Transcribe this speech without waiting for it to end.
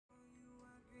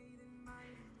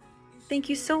Thank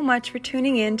you so much for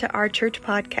tuning in to our church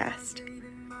podcast.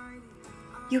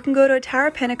 You can go to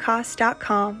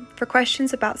atarapentecost.com for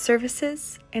questions about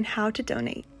services and how to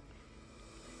donate.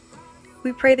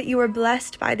 We pray that you are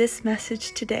blessed by this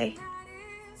message today.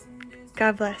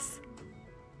 God bless.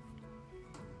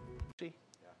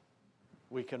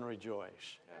 We can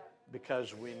rejoice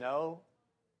because we know,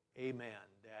 amen,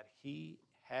 that He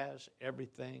has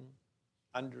everything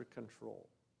under control.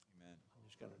 Amen. I'm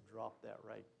just going to drop that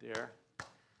right there.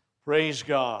 Praise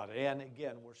God. And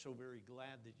again, we're so very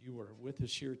glad that you are with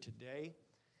us here today.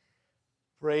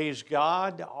 Praise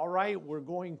God. All right, we're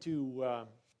going to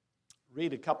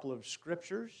read a couple of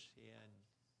scriptures.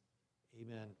 And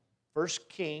amen. 1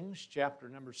 Kings chapter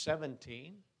number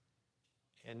 17.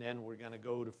 And then we're going to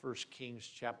go to 1 Kings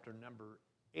chapter number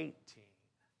 18.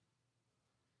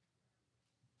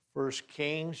 1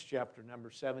 Kings chapter number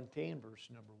 17, verse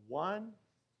number 1.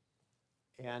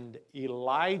 And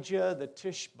Elijah the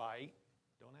Tishbite,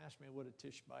 don't ask me what a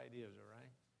Tishbite is, all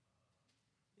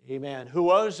right? Amen. Who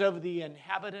was of the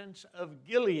inhabitants of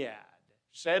Gilead,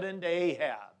 said unto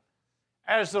Ahab,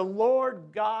 as the Lord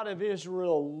God of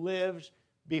Israel lives,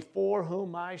 before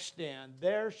whom I stand,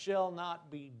 there shall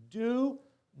not be dew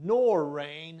nor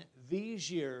rain these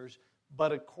years,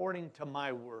 but according to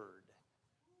my word.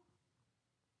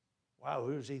 Wow,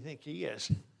 who does he think he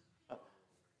is?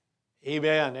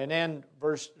 Amen. And then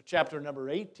chapter number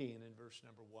 18 and verse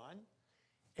number 1.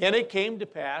 And it came to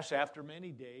pass after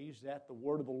many days that the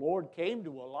word of the Lord came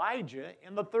to Elijah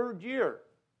in the 3rd year,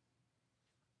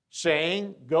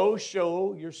 saying, go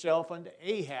show yourself unto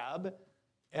Ahab,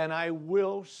 and I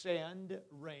will send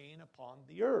rain upon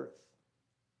the earth.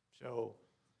 So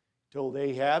told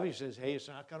Ahab, he says, hey, it's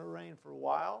not going to rain for a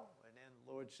while. And then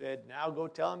the Lord said, now go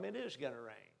tell him it is going to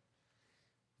rain.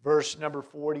 Verse number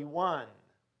 41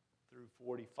 through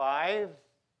 45,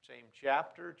 same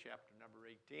chapter number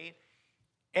 18.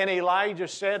 And Elijah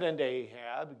said unto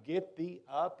Ahab, get thee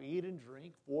up, eat and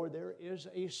drink, for there is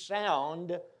a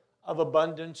sound of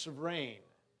abundance of rain.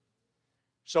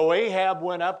 So Ahab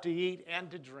went up to eat and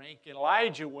to drink.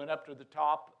 Elijah went up to the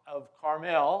top of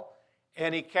Carmel,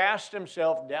 and he cast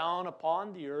himself down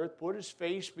upon the earth, put his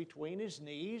face between his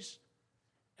knees,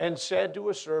 and said to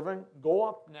his servant, go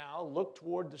up now, look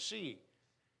toward the sea.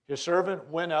 His servant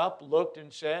went up, looked,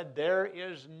 and said, there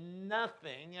is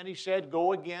nothing. And he said,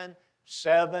 go again.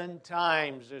 7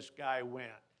 times this guy went.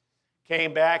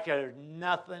 Came back, there's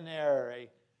nothing there.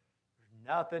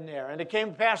 Nothing there. And it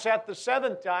came to pass at the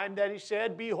 7th time that he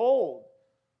said, behold,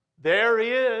 there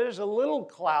is a little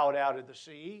cloud out of the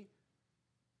sea,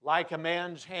 like a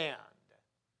man's hand.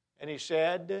 And he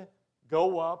said,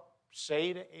 go up,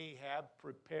 say to Ahab,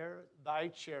 prepare thy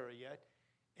chariot,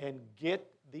 and get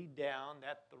thee down,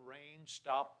 that the rain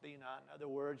stop thee not. In other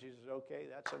words, he says, okay,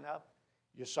 that's enough.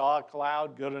 You saw a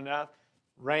cloud, good enough.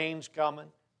 Rain's coming.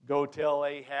 Go tell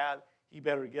Ahab, he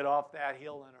better get off that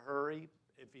hill in a hurry.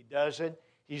 If he doesn't,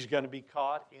 he's going to be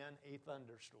caught in a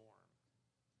thunderstorm.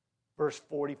 Verse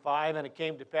 45, and it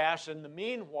came to pass in the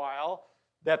meanwhile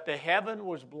that the heaven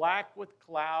was black with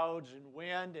clouds and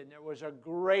wind, and there was a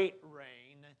great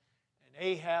rain. And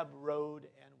Ahab rode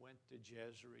and went to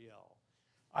Jezreel.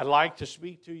 I'd like to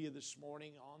speak to you this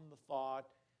morning on the thought,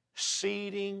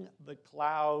 seeding the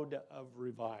cloud of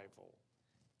revival.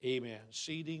 Amen.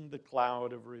 Seeding the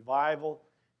cloud of revival.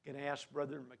 I'm going to ask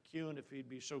Brother McCune if he'd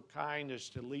be so kind as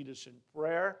to lead us in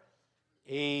prayer.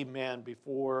 Amen.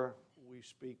 Before we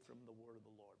speak from the word of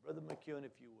the Lord. Brother McCune,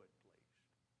 if you would.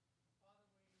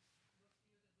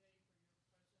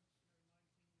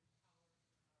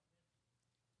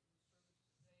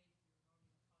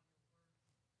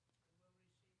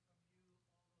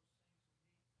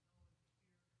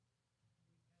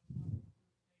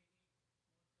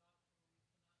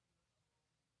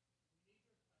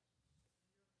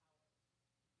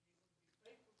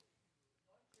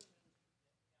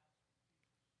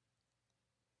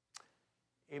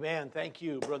 Amen. Thank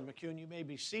you, Brother McCune. You may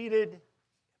be seated.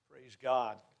 Praise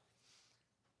God.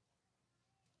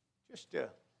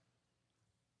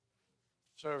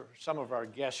 So some of our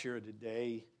guests here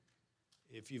today,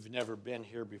 if you've never been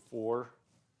here before,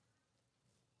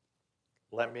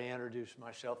 let me introduce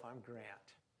myself. I'm Grant.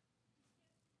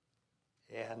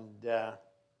 And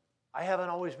I haven't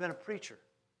always been a preacher.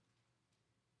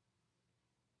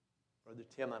 Brother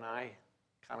Tim and I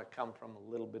kind of come from a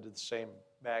little bit of the same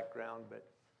background, but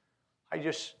I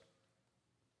just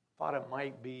thought it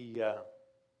might be,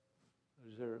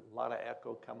 is there a lot of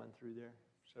echo coming through there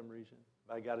for some reason?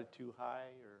 Have I got it too high,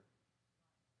 or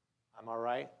I'm all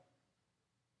right?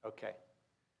 Okay.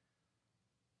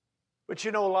 But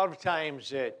you know, a lot of times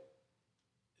that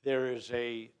there is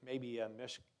maybe a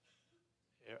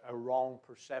a wrong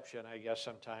perception, I guess,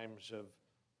 sometimes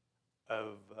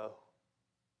of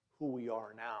who we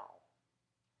are now.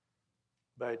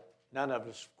 But none of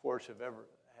us, of course,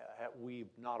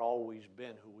 we've not always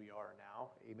been who we are now.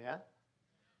 Amen?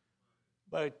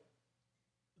 But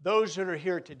those that are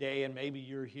here today, and maybe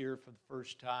you're here for the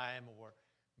first time, or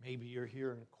maybe you're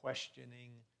here and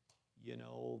questioning,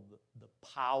 the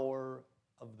power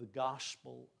of the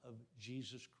gospel of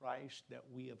Jesus Christ that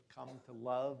we have come to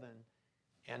love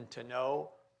and to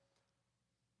know.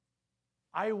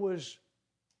 I was,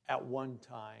 at one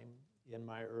time in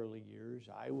my early years,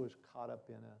 I was caught up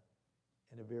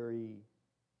in a very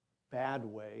bad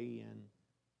way in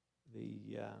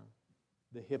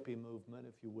the hippie movement,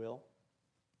 if you will.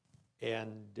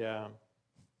 And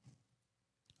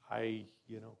I,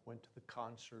 went to the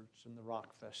concerts and the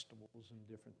rock festivals and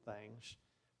different things.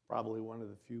 Probably one of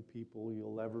the few people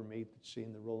you'll ever meet that's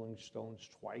seen the Rolling Stones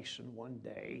twice in one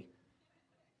day.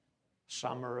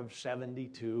 Summer of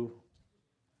 '72.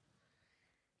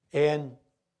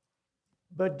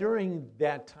 But during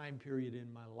that time period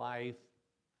in my life,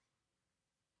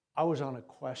 I was on a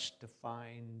quest to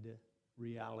find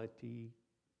reality.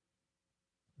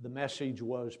 The message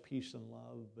was peace and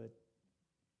love, but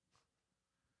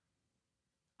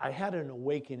I had an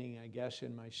awakening, I guess,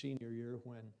 in my senior year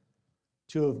when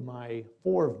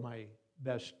four of my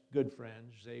best good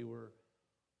friends,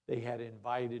 they had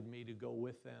invited me to go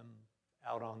with them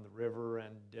out on the river.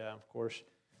 And of course,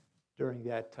 during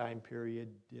that time period,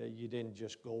 you didn't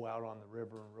just go out on the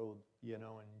river and row,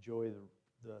 and enjoy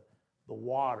the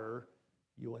water.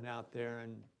 You went out there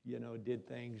and, did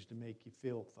things to make you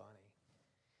feel funny.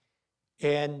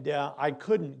 And I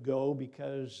couldn't go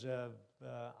because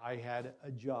I had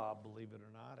a job, believe it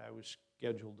or not. I was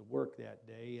scheduled to work that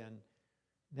day. And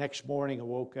next morning I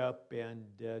woke up and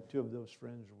two of those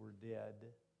friends were dead.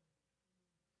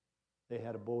 They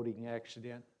had a boating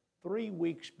accident 3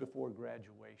 weeks before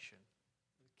graduation.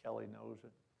 Kelly knows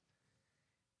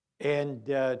it. And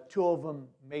two of them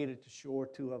made it to shore,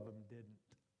 two of them didn't.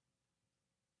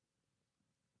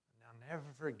 And I'll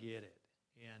never forget it.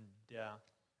 And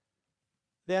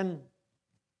then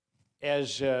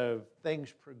as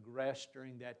things progressed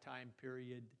during that time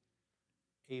period,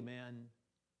 amen,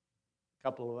 a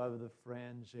couple of other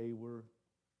friends, they were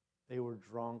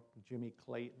drunk. Jimmy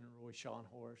Clayton and Roy Sean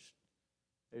Horst.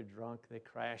 They're drunk. They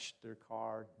crashed their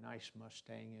car, nice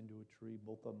Mustang, into a tree.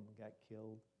 Both of them got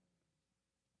killed.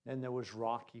 Then there was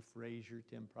Rocky Frazier.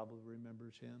 Tim probably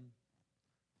remembers him.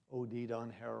 OD'd on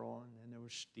heroin. And there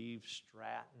was Steve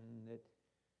Stratton. That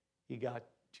he got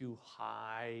too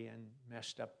high and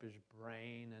messed up his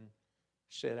brain and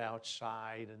sit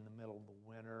outside in the middle of the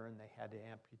winter, and they had to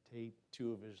amputate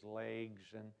 2 of his legs.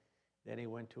 And then he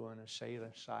went to an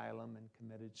asylum and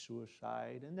committed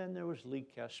suicide. And then there was Lee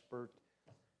Kespert,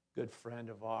 good friend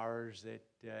of ours,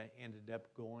 that ended up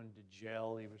going to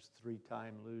jail. He was a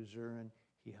 3-time loser, and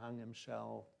he hung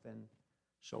himself, and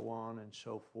so on and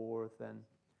so forth. And,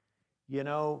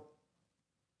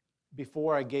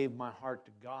 before I gave my heart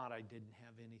to God, I didn't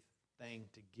have anything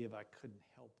to give. I couldn't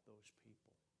help those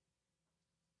people.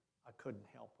 I couldn't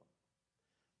help them.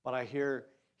 But I here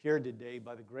today,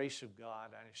 by the grace of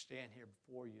God, I stand here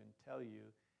before you and tell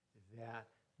you that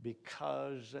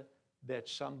because that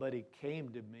somebody came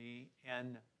to me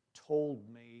and told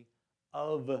me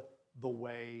of the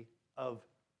way of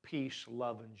peace,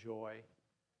 love, and joy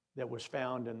that was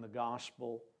found in the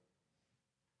gospel,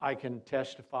 I can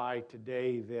testify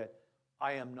today that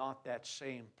I am not that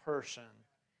same person.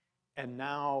 And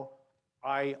now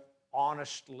I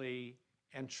honestly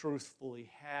and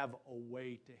truthfully have a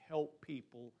way to help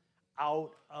people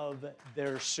out of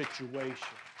their situations.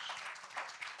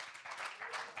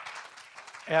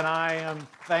 And I am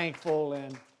thankful,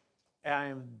 and I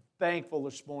am thankful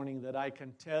this morning that I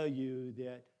can tell you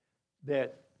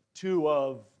that 2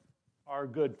 of our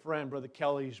good friend, Brother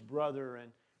Kelly's brother,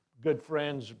 and good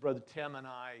friends, Brother Tim and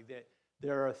I, that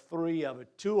there are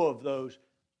 2 of those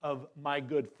of my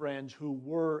good friends who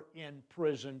were in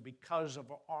prison because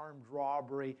of armed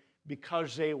robbery,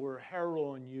 because they were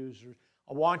heroin users.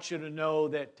 I want you to know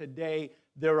that today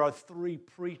there are 3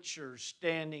 preachers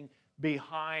standing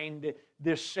behind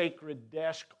this sacred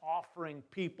desk offering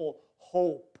people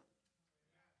hope.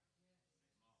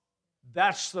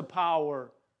 That's the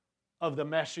power of the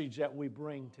message that we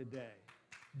bring today.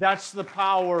 That's the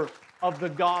power of the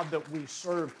God that we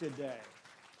serve today.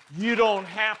 You don't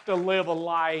have to live a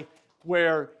life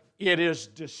where it is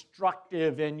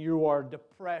destructive and you are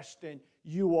depressed and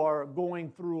you are going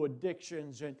through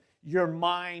addictions and your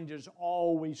mind is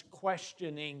always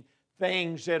questioning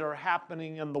things that are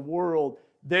happening in the world.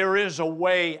 There is a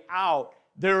way out.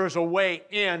 there is a way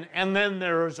in, and then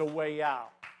there is a way out.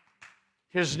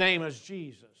 His name is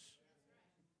Jesus.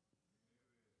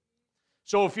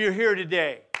 So if you're here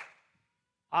today,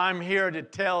 I'm here to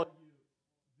tell you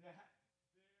that there is a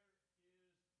God that loves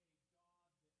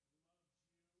you and He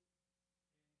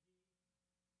welcomes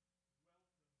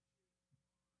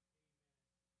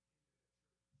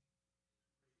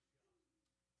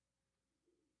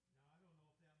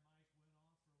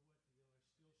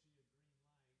you. Now,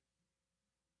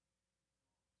 I don't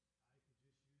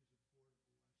know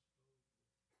if that mic went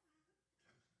off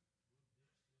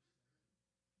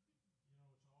or what deal. I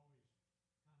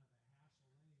still see a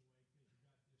green light. I could just use a portable,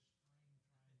 I suppose. You know, it's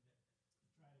always kind of a hassle anyway because you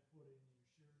got this string try to put it in your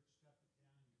shirt, stuff it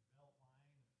down your belt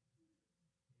line, and so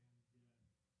we'll turn this off.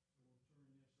 And excuse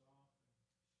me,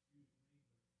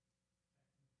 but technical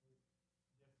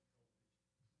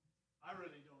difficulties. I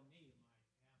really don't need a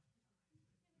mic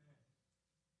half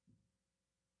the time.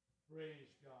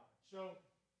 Praise God. So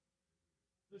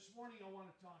this morning I want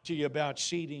to talk to you about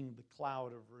seeding the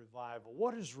cloud of revival.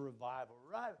 What is revival?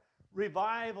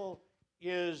 Revival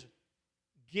is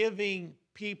giving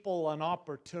people an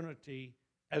opportunity,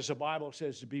 as the Bible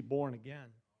says, to be born again.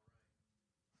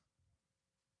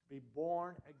 To be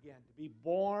born again. To be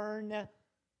born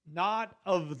not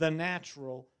of the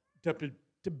natural,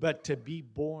 but to be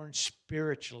born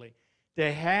spiritually.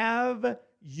 To have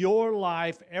your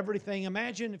life, everything.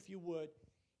 Imagine, if you would,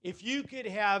 if you could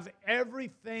have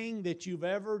everything that you've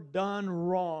ever done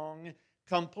wrong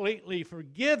completely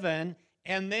forgiven,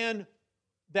 and then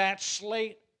that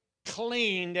slate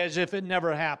cleaned as if it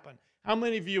never happened. How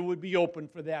many of you would be open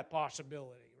for that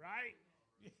possibility, right?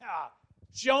 Yeah.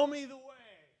 Show me the way.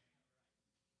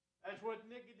 That's what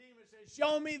Nicodemus says.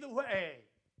 Show me the way.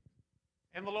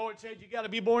 And the Lord said, you got to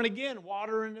be born again,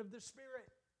 water and of the Spirit.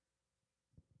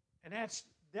 And that's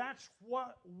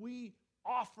what we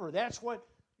offer. That's what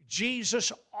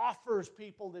Jesus offers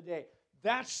people today.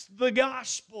 That's the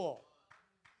gospel.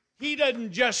 He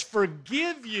doesn't just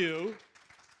forgive you.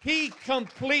 He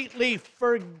completely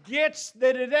forgets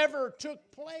that it ever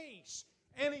took place.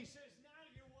 And He says, now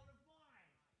you're one of mine.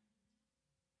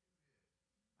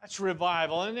 That's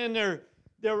revival. And then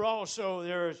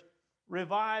there's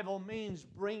revival means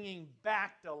bringing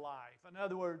back to life. In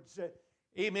other words,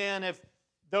 amen, if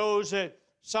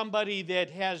somebody that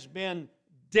has been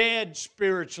dead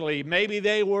spiritually, maybe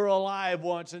they were alive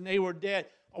once and they were dead,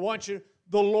 the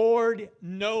Lord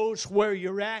knows where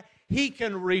you're at. He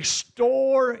can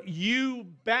restore you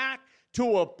back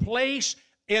to a place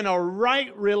in a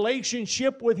right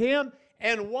relationship with Him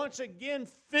and once again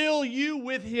fill you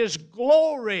with His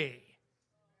glory.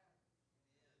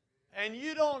 And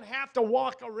you don't have to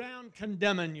walk around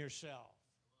condemning yourself.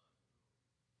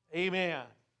 Amen.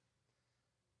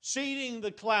 Seeding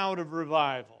the cloud of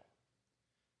revival.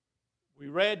 We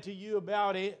read to you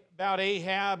about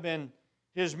Ahab and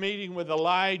his meeting with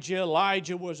Elijah.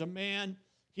 Elijah was a man.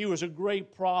 He was a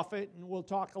great prophet, and we'll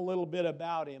talk a little bit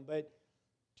about him. But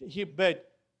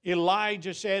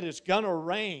Elijah said, it's going to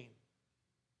rain.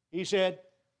 He said,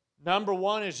 number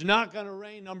one, it's not going to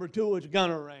rain. Number two, it's going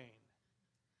to rain.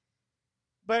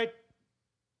 But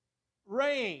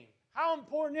rain, how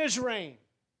important is rain?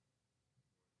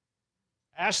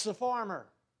 Ask the farmer.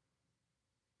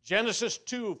 Genesis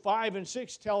 2, 5, and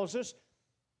 6 tells us,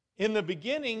 in the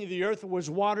beginning the earth was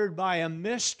watered by a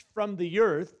mist from the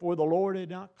earth, for the Lord had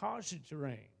not caused it to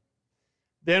rain.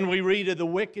 Then we read of the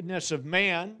wickedness of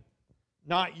man,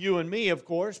 not you and me, of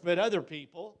course, but other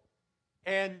people.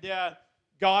 And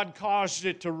God caused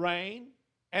it to rain,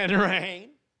 and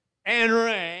rain, and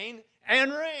rain,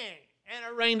 and rain. And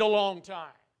it rained a long time.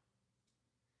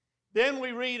 Then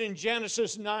we read in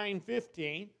Genesis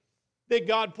 9:15 that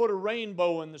God put a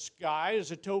rainbow in the sky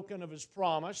as a token of His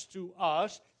promise to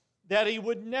us that He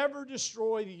would never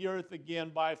destroy the earth again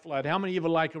by flood. How many of you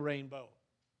like a rainbow?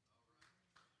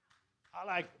 I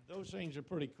like them. Those things are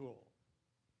pretty cool.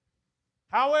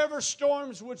 However,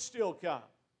 storms would still come.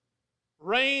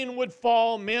 Rain would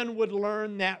fall. Men would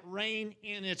learn that rain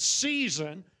in its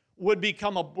season would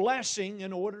become a blessing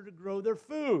in order to grow their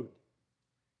food.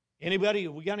 Anybody,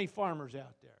 we got any farmers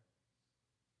out there?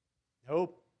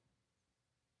 Nope.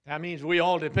 That means we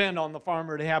all depend on the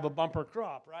farmer to have a bumper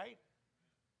crop, right?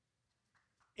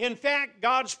 In fact,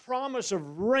 God's promise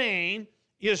of rain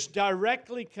is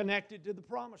directly connected to the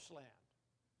promised land.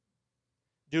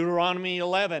 Deuteronomy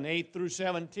 11, 8 through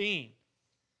 17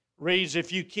 reads,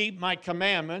 if you keep my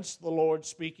commandments, the Lord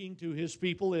speaking to His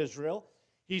people Israel,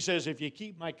 He says, if you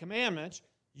keep my commandments,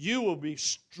 you will be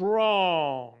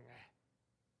strong.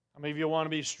 How many of you want to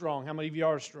be strong? How many of you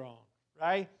are strong?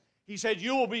 Right? He said,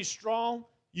 you will be strong.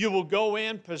 you will go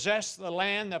in, possess the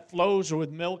land that flows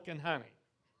with milk and honey.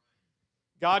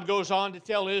 God goes on to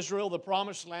tell Israel the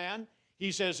promised land.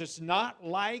 He says it's not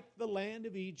like the land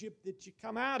of Egypt that you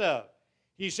come out of.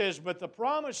 He says, but the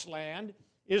promised land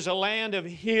is a land of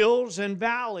hills and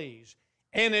valleys,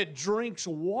 and it drinks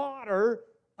water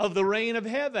of the rain of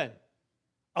heaven,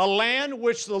 a land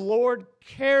which the Lord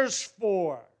cares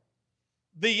for.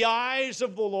 The eyes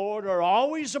of the Lord are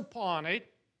always upon it,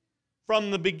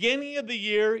 from the beginning of the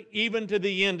year even to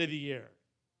the end of the year.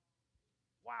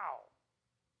 Wow.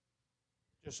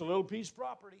 Just a little piece of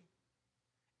property.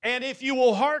 And if you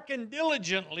will hearken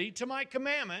diligently to my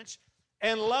commandments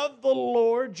and love the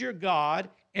Lord your God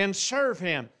and serve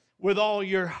him with all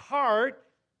your heart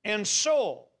and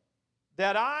soul,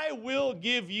 that I will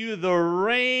give you the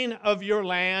rain of your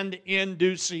land in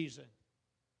due season,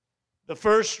 the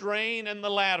first rain and the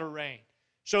latter rain,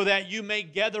 so that you may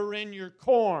gather in your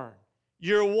corn,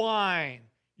 your wine,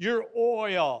 your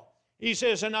oil. He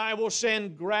says, and I will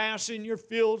send grass in your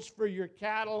fields for your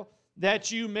cattle,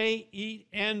 that you may eat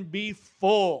and be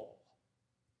full.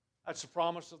 That's the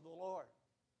promise of the Lord.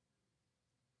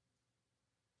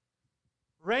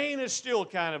 Rain is still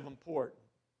kind of important.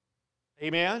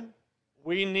 Amen?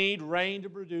 We need rain to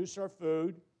produce our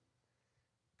food.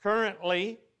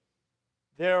 Currently,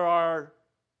 there are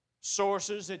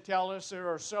sources that tell us there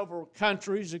are several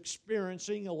countries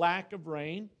experiencing a lack of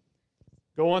rain,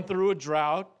 going through a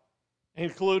drought,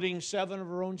 including 7 of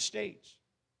our own states: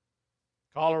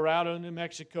 Colorado, New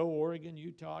Mexico, Oregon,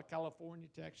 Utah, California,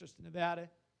 Texas, Nevada.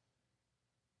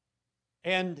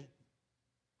 And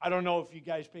I don't know if you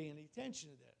guys pay any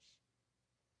attention to this,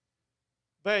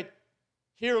 but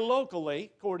here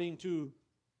locally, according to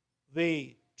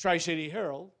the Tri-City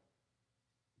Herald,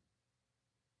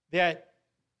 that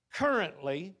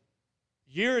currently,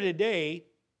 year to date,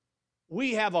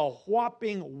 we have a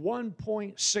whopping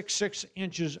 1.66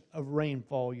 inches of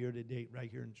rainfall year to date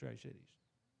right here in the Tri-Cities.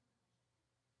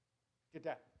 Get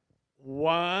that?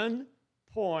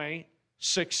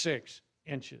 1.66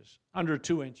 inches, under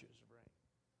 2 inches of rain.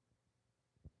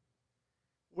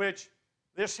 Which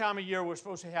this time of year we're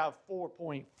supposed to have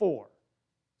 4.4.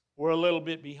 We're a little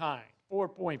bit behind.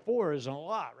 4.4 isn't a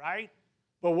lot, right?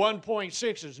 But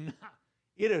 1.6 is not.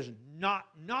 It is not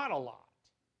a lot.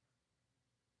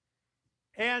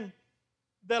 And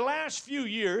the last few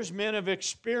years, men have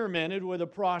experimented with a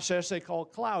process they call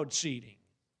cloud seeding,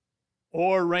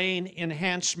 or rain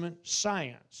enhancement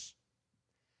science.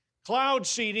 Cloud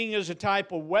seeding is a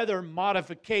type of weather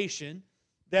modification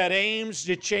that aims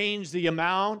to change the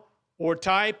amount or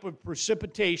type of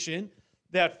precipitation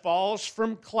that falls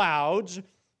from clouds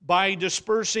by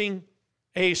dispersing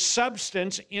a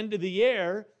substance into the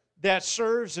air that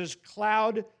serves as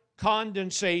cloud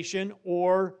condensation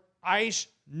or ice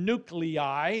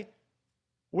nuclei,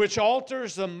 which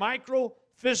alters the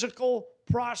microphysical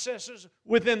processes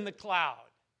within the cloud.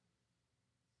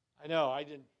 I know,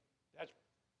 that's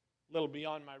a little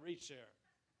beyond my reach there.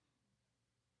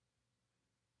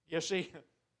 You see,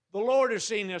 the Lord has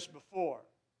seen this before.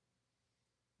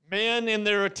 Men, in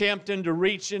their attempting to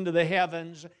reach into the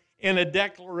heavens in a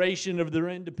declaration of their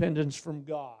independence from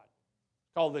God,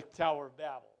 called the Tower of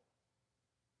Babel.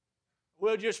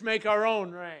 We'll just make our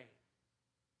own rain.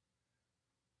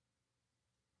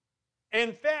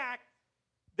 In fact,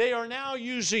 they are now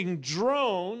using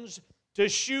drones to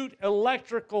shoot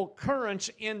electrical currents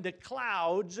into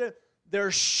clouds.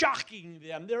 They're shocking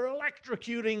them. They're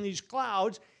electrocuting these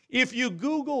clouds. If you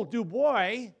Google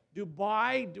Dubai,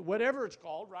 whatever it's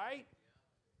called, right?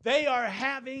 They are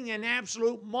having an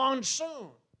absolute monsoon.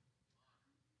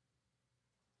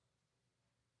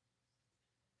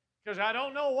 Because I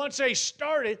don't know, once they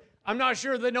start it, I'm not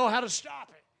sure they know how to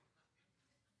stop it.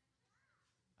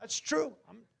 That's true.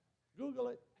 Google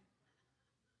it.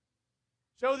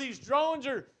 So these drones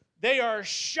they are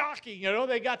shocking. You know,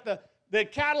 they got the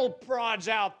cattle prods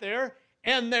out there,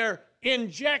 and they're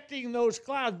injecting those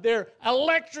clouds. They're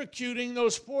electrocuting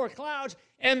those poor clouds,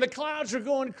 and the clouds are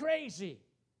going crazy.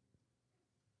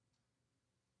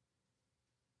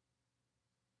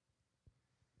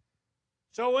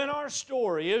 So in our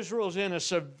story, Israel's in a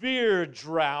severe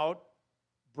drought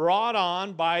brought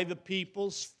on by the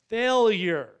people's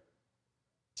failure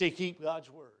to keep God's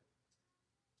word.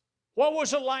 What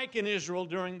was it like in Israel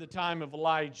during the time of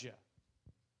Elijah?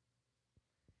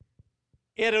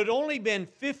 It had only been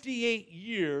 58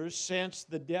 years since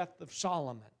the death of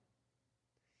Solomon.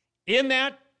 In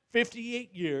that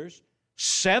 58 years,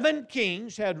 7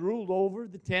 kings had ruled over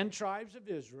the 10 tribes of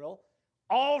Israel.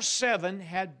 All 7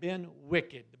 had been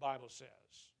wicked, the Bible says.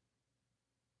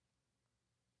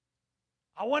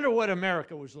 I wonder what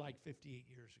America was like 58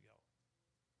 years ago.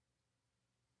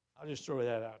 I'll just throw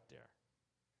that out there.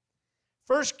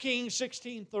 1 Kings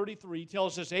 16:33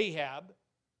 tells us Ahab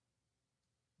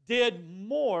did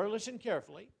more, listen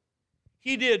carefully,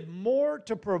 he did more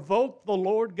to provoke the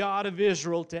Lord God of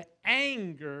Israel to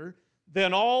anger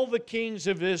than all the kings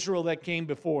of Israel that came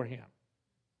before him.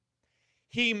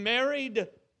 He married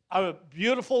a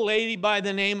beautiful lady by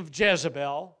the name of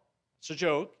Jezebel. It's a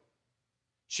joke.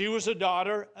 She was a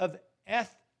daughter of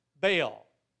Ethbaal.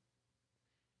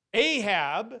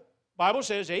 Ahab, Bible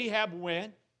says Ahab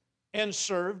went and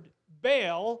served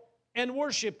Baal and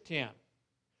worshiped him.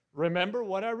 Remember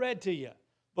what I read to you.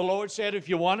 The Lord said, if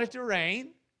you want it to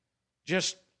rain,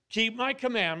 just keep my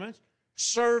commandments,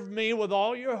 serve me with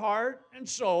all your heart and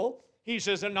soul. He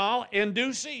says, and I'll, in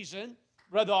due season,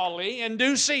 Brother Ali, in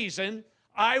due season,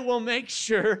 I will make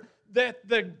sure that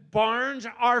the barns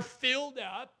are filled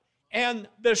up and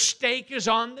the steak is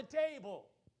on the table.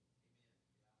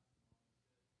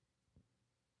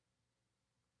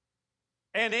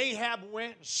 And Ahab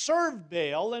went and served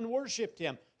Baal and worshiped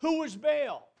him. Who was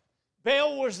Baal?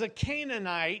 Baal was the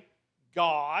Canaanite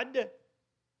god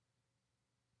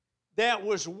that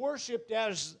was worshipped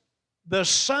as the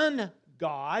sun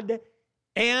god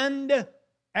and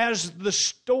as the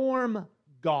storm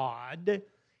god.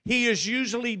 He is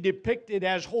usually depicted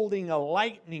as holding a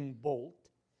lightning bolt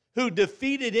who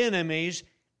defeated enemies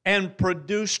and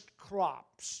produced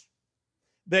crops.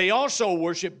 They also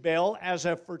worship Baal as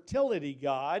a fertility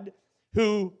god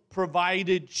who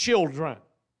provided children.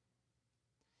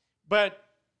 But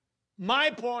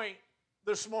my point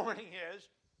this morning is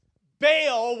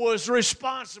Baal was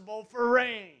responsible for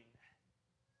rain.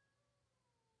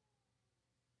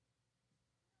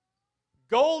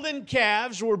 Golden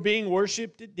calves were being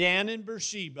worshipped at Dan and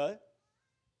Beersheba,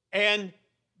 and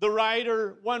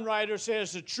one writer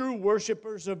says the true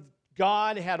worshipers of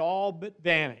God had all but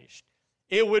vanished.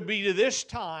 It would be to this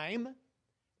time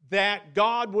that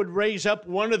God would raise up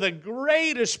one of the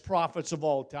greatest prophets of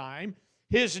all time.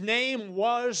 His name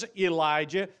was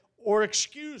Elijah, or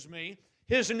excuse me,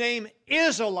 his name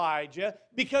is Elijah,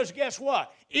 because guess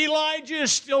what? Elijah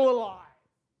is still alive.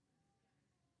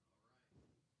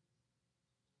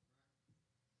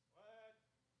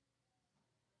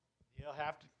 You'll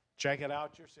have to check it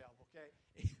out yourself, okay?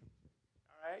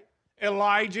 All right?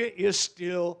 Elijah is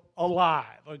still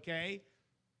alive, okay?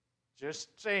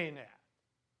 Just saying that.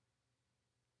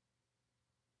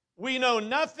 We know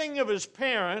nothing of his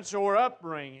parents or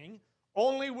upbringing.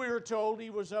 Only we are told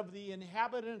he was of the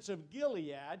inhabitants of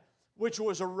Gilead, which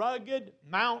was a rugged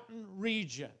mountain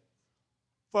region.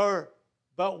 But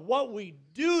what we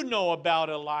do know about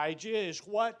Elijah is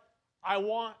what I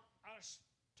want us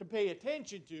to pay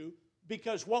attention to,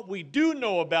 because what we do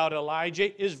know about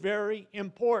Elijah is very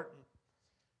important.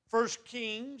 1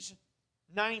 Kings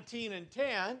 19 and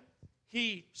 10,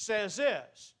 he says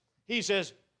this. He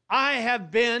says, I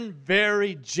have been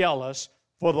very jealous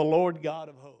for the Lord God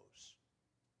of hosts.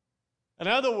 In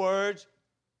other words,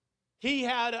 he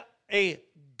had a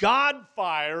God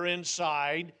fire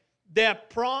inside that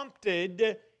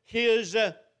prompted his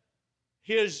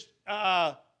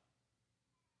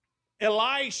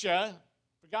Elisha,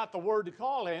 forgot the word to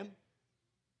call him,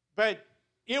 but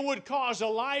it would cause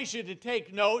Elisha to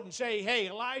take note and say, hey,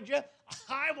 Elijah,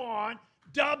 I want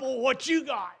double what you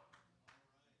got.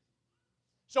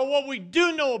 So what we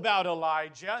do know about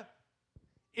Elijah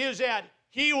is that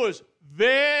he was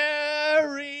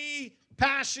very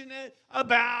passionate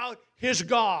about his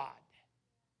God.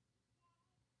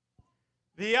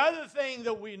 The other thing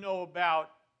that we know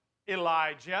about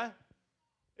Elijah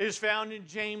is found in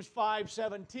James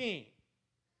 5:17.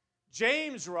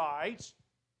 James writes,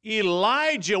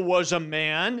 Elijah was a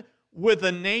man with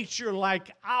a nature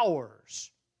like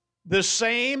ours, the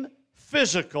same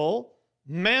physical,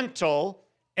 mental,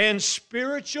 and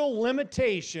spiritual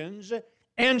limitations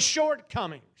and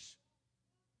shortcomings.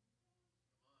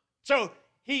 So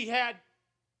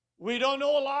we don't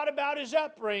know a lot about his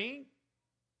upbringing,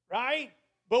 right?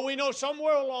 But we know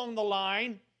somewhere along the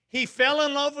line, he fell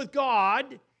in love with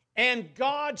God, and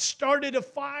God started a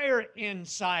fire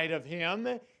inside of him.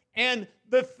 And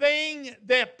the thing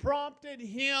that prompted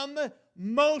him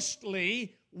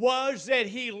mostly was that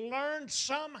he learned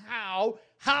somehow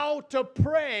how to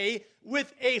pray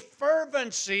with a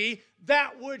fervency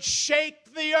that would shake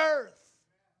the earth.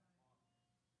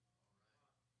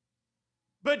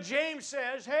 But James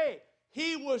says, hey,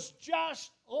 he was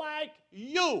just like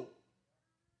you.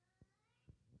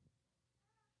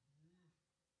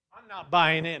 I'm not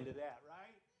buying into that,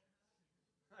 right?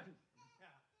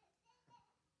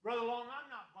 Brother Long, I'm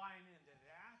not buying into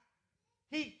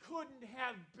that. He couldn't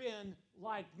have been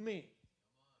like me.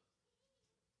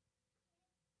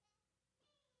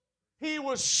 He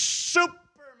was Superman.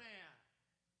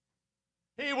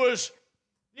 He was,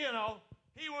 he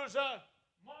was a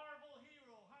Marvel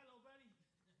hero. Hello, buddy.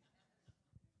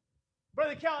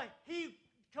 Brother Kelly,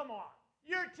 come on.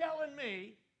 You're telling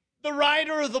me, the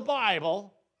writer of the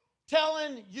Bible,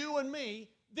 telling you and me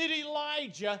that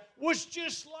Elijah was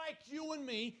just like you and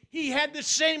me. He had the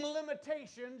same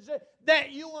limitations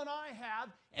that you and I have,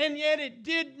 and yet it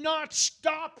did not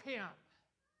stop him.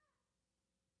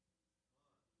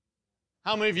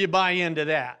 How many of you buy into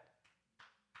that?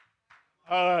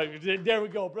 There we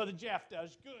go. Brother Jeff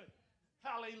does. Good.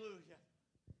 Hallelujah.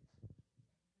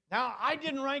 Now, I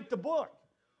didn't write the book,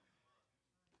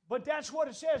 but that's what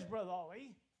it says, Brother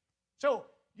Ollie. So,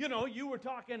 you were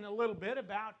talking a little bit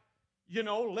about,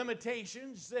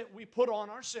 limitations that we put on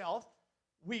ourselves.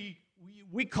 We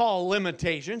call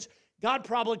limitations. God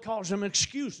probably calls them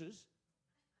excuses.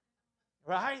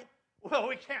 Right? Well,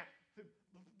 we can't.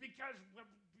 Because I'm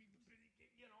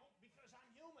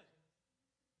human.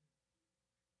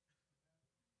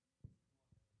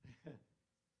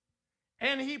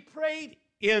 And he prayed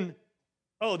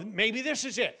maybe this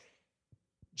is it.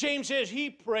 James says he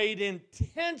prayed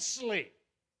intensely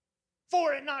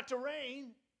for it not to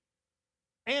rain.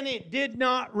 And it did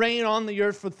not rain on the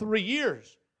earth for 3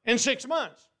 years and 6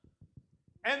 months.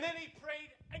 And then he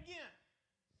prayed again,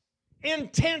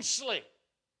 intensely.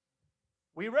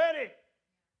 We read it.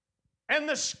 And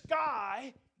the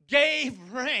sky gave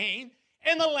rain,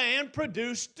 and the land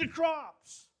produced the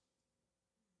crops.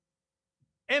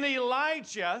 And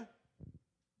Elijah,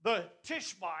 the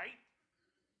Tishbite,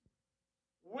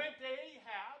 went to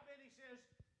Ahab, and he says,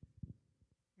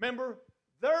 remember,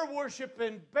 they're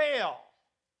worshiping Baal.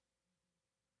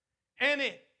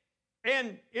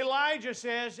 And Elijah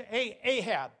says, hey,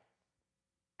 Ahab,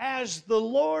 as the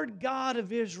Lord God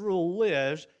of Israel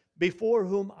lives, before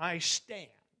whom I stand,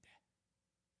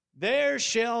 there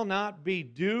shall not be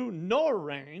dew nor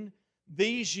rain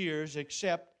these years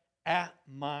except at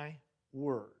my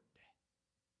word.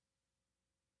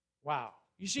 Wow.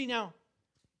 You see now,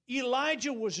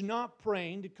 Elijah was not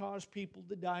praying to cause people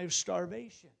to die of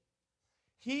starvation.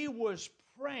 He was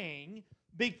praying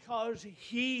because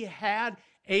he had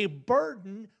a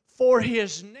burden for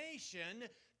his nation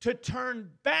to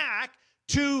turn back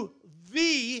to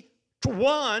the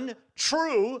one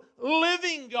true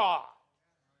living God.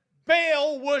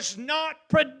 Baal was not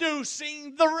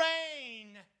producing the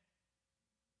rain.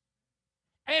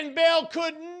 And Baal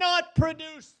could not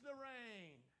produce the rain.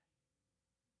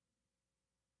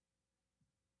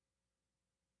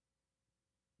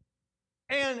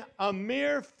 And a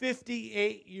mere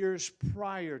 58 years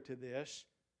prior to this,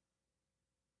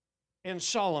 in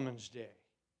Solomon's day,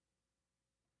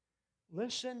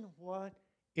 listen what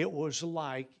it was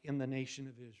like in the nation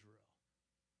of Israel.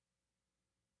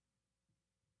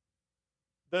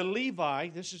 The Levi,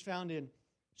 this is found in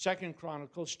 2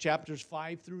 Chronicles chapters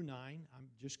 5 through 9. I'm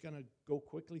just going to go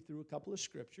quickly through a couple of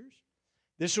scriptures.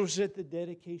 This was at the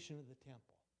dedication of the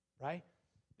temple, right?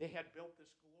 They had built this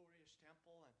glorious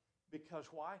temple, and because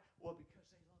why? Well, because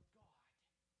they loved God.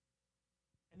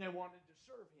 And they wanted to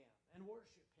serve Him and worship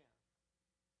Him.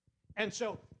 And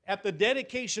so, at the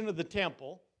dedication of the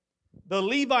temple, the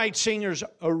Levite singers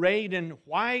arrayed in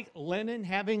white linen,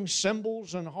 having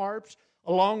cymbals and harps,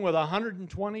 along with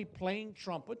 120 playing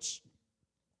trumpets.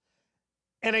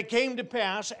 And it came to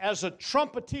pass, as the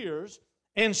trumpeters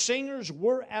and singers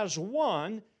were as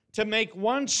one, to make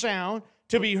one sound,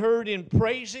 to be heard in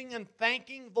praising and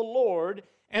thanking the Lord.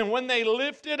 And when they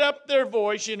lifted up their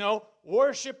voice,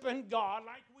 worshiping God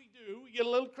like we do, we get a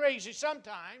little crazy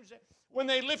sometimes. When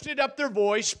they lifted up their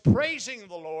voice, praising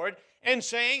the Lord and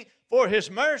saying, for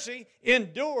His mercy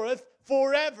endureth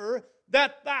forever,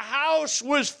 that the house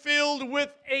was filled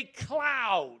with a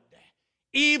cloud,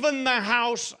 even the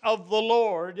house of the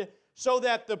Lord, so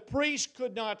that the priest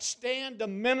could not stand to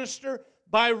minister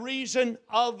by reason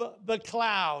of the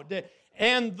cloud.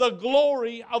 And the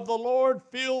glory of the Lord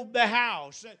filled the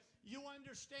house. You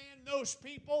understand those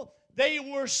people? They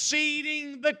were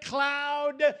seeding the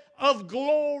cloud of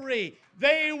glory.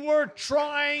 They were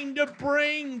trying to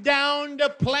bring down to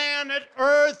planet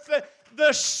Earth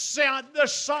the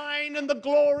sign and the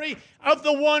glory of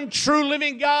the one true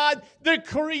living God that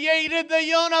created the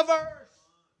universe.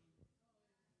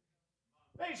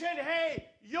 They said, hey,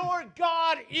 your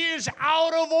God is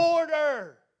out of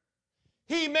order.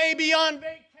 He may be on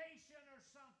vacation or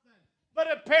something,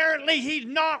 but apparently He's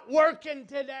not working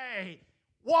today.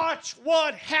 Watch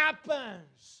what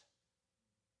happens.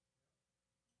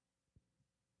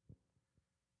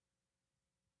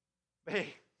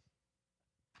 Hey,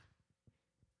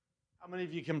 how many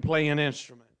of you can play an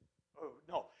instrument? Oh,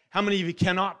 no. How many of you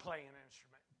cannot play an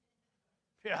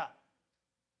Yeah.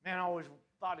 Man, I always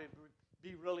thought it would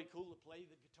be really cool to play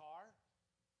the guitar,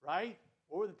 right?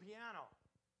 Or the piano.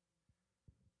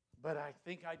 But I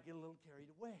think I'd get a little carried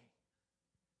away.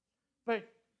 But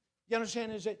you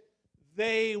understand, is that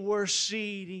they were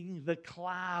seeding the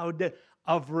cloud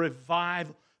of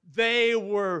revival. They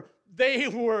were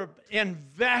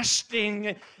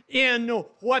investing in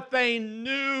what they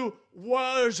knew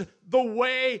was the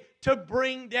way to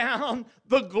bring down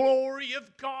the glory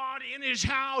of God in His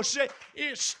house.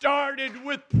 It started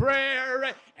with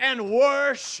prayer and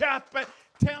worship,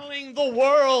 telling the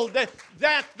world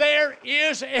that there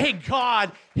is a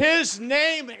God. His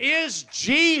name is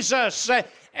Jesus,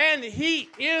 and He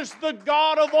is the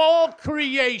God of all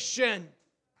creation.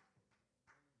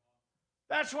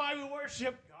 That's why we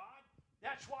worship God.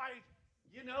 That's why,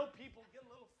 people get a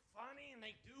little funny and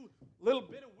they do a little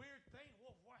bit of weird things.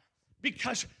 Well, why?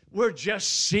 Because we're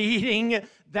just seeding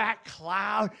that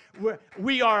cloud.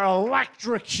 We are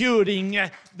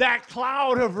electrocuting that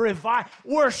cloud of revival.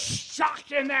 We're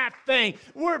shocking that thing.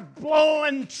 We're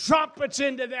blowing trumpets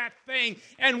into that thing.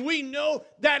 And we know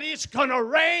that it's going to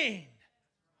rain.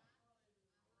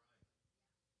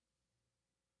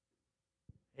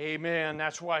 Amen.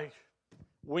 That's why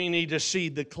we need to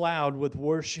seed the cloud with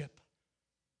worship.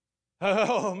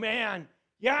 Oh, man.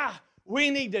 Yeah,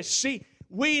 we need to seed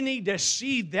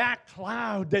that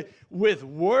cloud with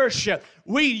worship.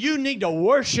 You need to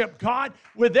worship God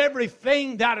with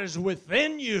everything that is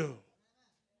within you.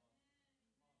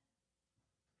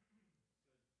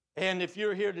 And if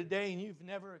you're here today and you've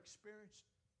never experienced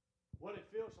what it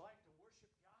feels like to worship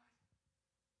God,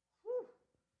 whew.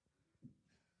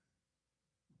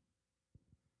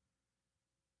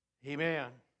 Amen.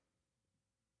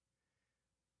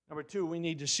 Number 2, we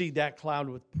need to seed that cloud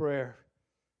with prayer.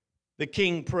 The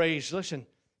king prays. Listen,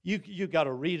 you got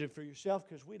to read it for yourself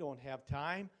because we don't have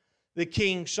time. The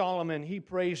king Solomon, he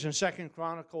prays in 2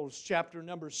 Chronicles chapter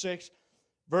number 6,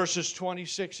 verses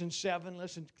 26 and 7.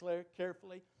 Listen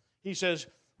carefully. He says,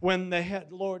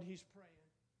 Lord, he's praying.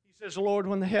 He says, Lord,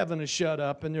 when the heaven is shut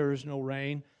up and there is no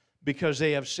rain because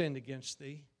they have sinned against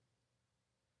thee,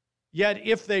 yet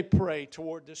if they pray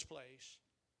toward this place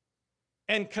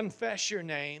and confess your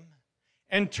name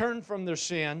and turn from their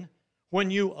sin when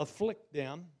you afflict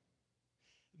them,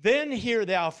 then hear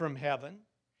thou from heaven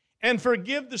and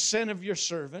forgive the sin of your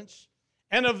servants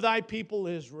and of thy people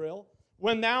Israel,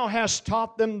 when thou hast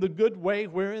taught them the good way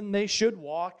wherein they should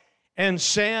walk, and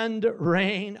send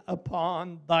rain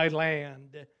upon thy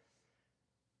land.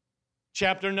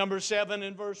 Chapter number 7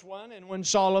 and verse 1, and when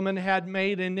Solomon had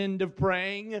made an end of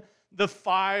praying, the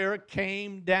fire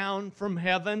came down from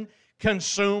heaven,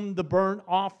 consumed the burnt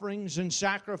offerings and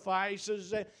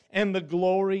sacrifices, and the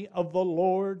glory of the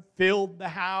Lord filled the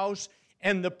house,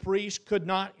 and the priest could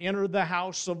not enter the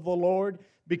house of the Lord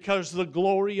because the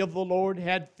glory of the Lord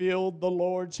had filled the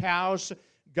Lord's house.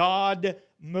 God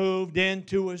moved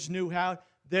into His new house.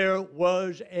 There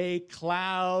was a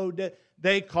cloud.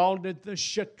 They called it the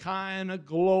Shekinah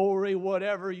glory,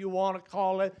 whatever you want to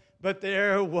call it. But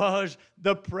there was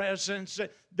the presence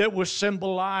that was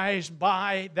symbolized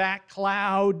by that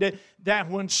cloud, that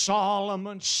when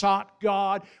Solomon sought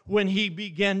God, when he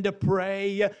began to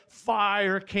pray,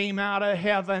 fire came out of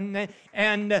heaven,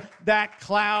 and that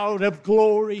cloud of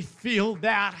glory filled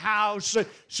that house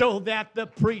so that the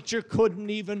preacher couldn't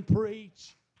even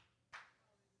preach.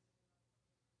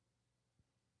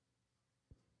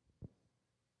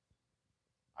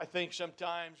 I think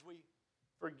sometimes we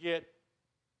forget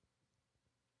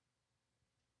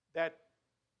that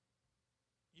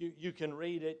you can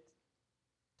read it.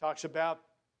 Talks about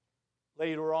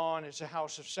later on it's a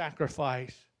house of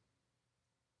sacrifice.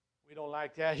 We don't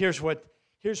like that. Here's what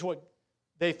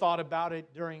they thought about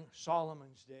it during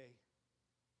Solomon's day.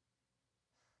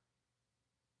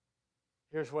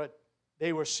 Here's what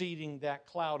they were seeding that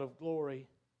cloud of glory.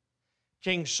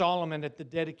 King Solomon, at the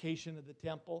dedication of the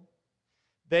temple,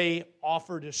 they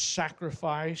offered a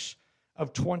sacrifice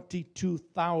of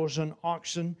 22,000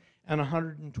 oxen and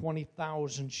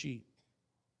 120,000 sheep.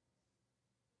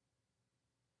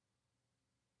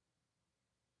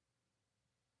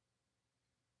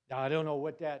 Now, I don't know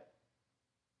what that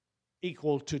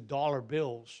equal to dollar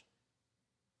bills.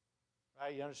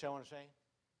 Right? You understand what I'm saying?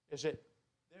 Is it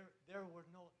there were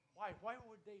no why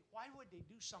would they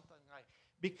do something like?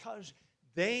 Because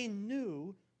they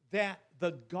knew that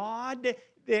the God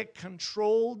that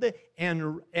controlled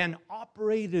and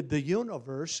operated the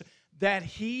universe, that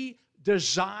He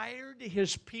desired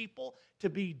His people to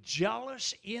be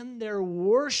jealous in their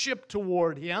worship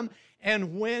toward Him,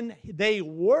 And when they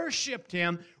worshiped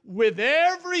him with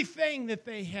everything that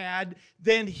they had,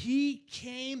 then he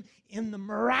came in the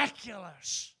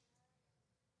miraculous.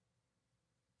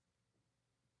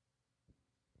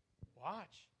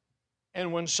 Watch.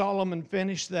 And when Solomon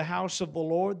finished the house of the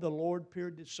Lord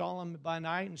appeared to Solomon by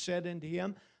night and said unto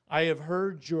him, I have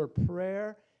heard your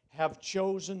prayer, have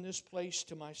chosen this place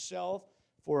to myself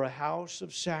for a house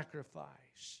of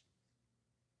sacrifice.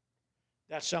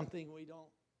 That's something we don't.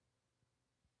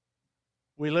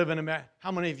 We live in America.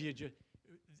 How many of you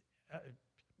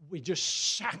we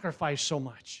just sacrifice so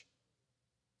much?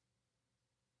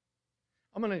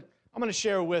 I'm going to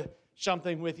share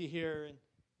something with you here, and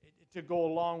to go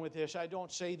along with this. I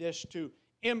don't say this to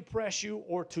impress you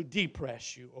or to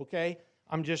depress you, okay?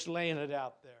 I'm just laying it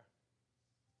out there.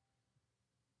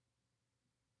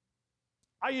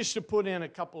 I used to put in a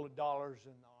couple of dollars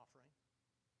in the offering,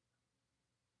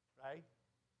 right?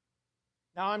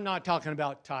 Now, I'm not talking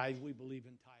about tithe. We believe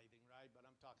in tithing, right? But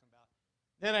I'm talking about,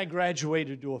 then I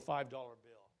graduated to a $5 bill,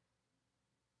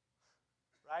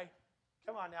 right?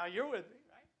 Come on now, you're with me,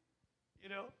 right? You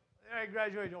know, then I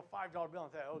graduated to a $5 bill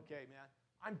and thought, okay, man,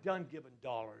 I'm done giving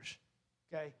dollars,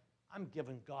 okay? I'm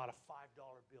giving God a $5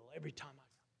 bill every time I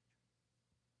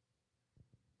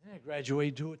come. Then I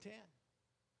graduated to a 10.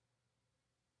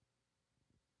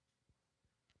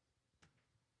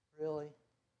 Really?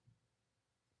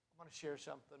 I'm going to share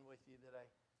something with you that I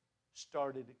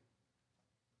started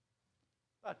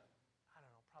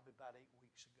probably about 8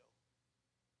 weeks ago.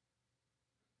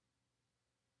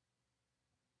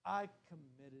 I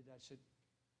committed, I said,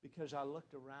 because I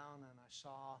looked around and I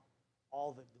saw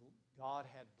all that God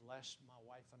had blessed my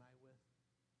wife and I with.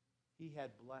 He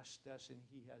had blessed us, and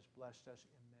He has blessed us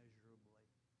immeasurably.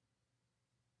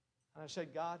 And I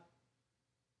said, God,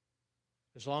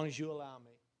 as long as you allow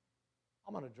me,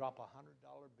 I'm going to drop a $100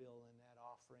 bill in that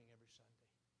offering every Sunday.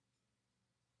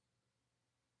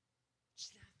 It's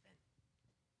nothing.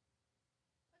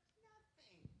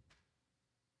 It's nothing.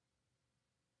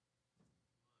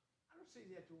 I don't say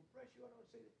that to impress you. I don't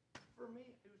say that. For me,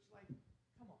 it was like,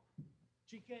 come on.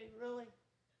 GK, really?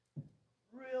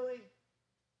 Really?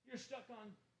 You're stuck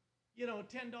on, $10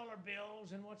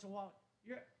 bills and once in a while.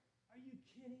 Are you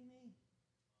kidding me?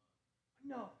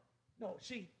 No.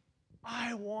 See,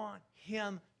 I want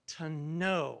him to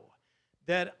know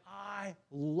that I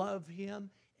love him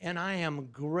and I am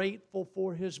grateful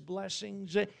for his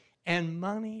blessings. And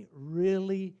money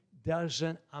really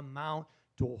doesn't amount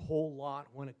to a whole lot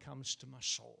when it comes to my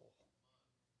soul,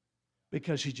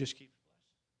 because he just keeps blessing.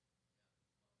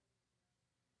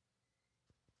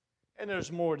 And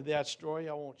there's more to that story.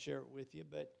 I won't share it with you,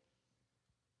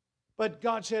 But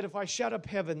God said, if I shut up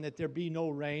heaven that there be no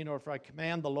rain, or if I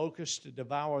command the locusts to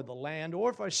devour the land, or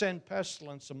if I send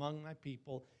pestilence among my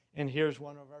people, and here's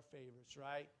one of our favorites,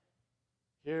 right?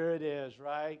 Here it is,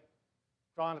 right?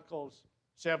 Chronicles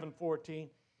 7:14.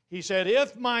 He said,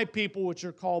 if my people which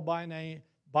are called by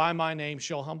my name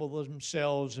shall humble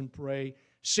themselves and pray,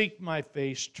 seek my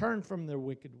face, turn from their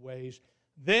wicked ways,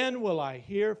 then will I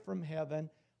hear from heaven,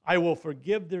 I will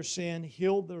forgive their sin,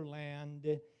 heal their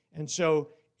land. And so,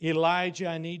 Elijah,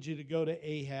 I need you to go to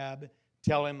Ahab.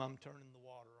 Tell him I'm turning the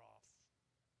water off.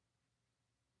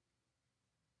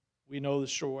 We know the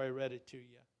story. I read it to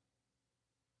you.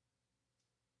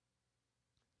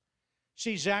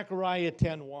 See, Zechariah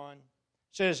 10:1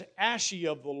 says, ask ye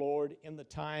of the Lord in the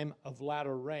time of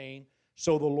latter rain,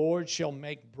 so the Lord shall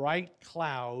make bright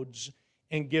clouds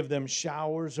and give them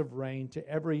showers of rain to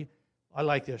every, I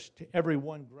like this, to every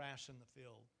one grass in the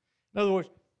field. In other words,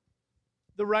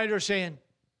 the writer is saying,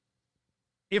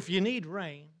 if you need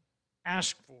rain,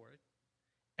 ask for it.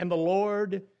 And the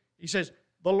Lord, he says,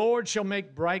 the Lord shall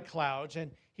make bright clouds,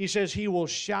 and he says he will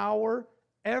shower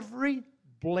every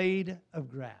blade of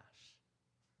grass.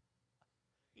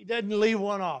 He doesn't leave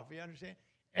one off, you understand?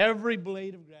 Every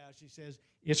blade of grass, he says,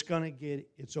 it's going to get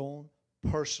its own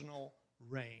personal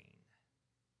rain.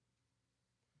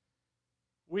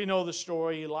 We know the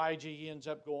story. Elijah, he ends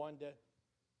up going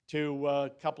to a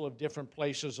couple of different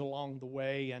places along the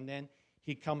way, and then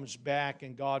he comes back,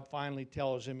 and God finally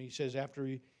tells him, he says, after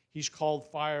he's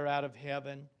called fire out of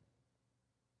heaven,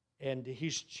 and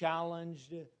he's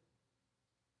challenged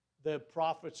the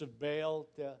prophets of Baal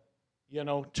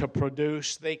to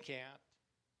produce. They can't.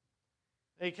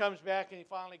 And he comes back, and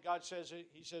God says,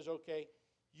 okay,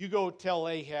 you go tell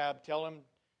Ahab, tell him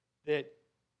that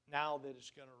now that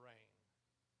it's going to rain.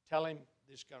 Tell him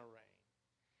it's going to rain.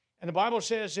 And the Bible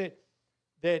says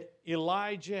that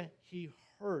Elijah,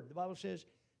 the Bible says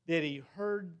that he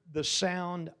heard the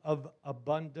sound of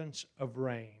abundance of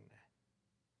rain.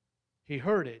 He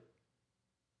heard it.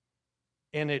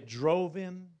 and it drove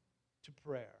him to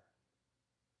prayer.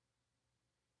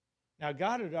 Now,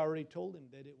 God had already told him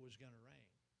that it was going to rain.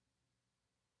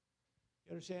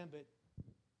 You understand? But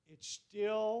it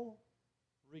still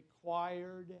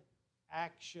required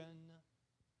action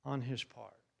on his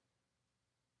part.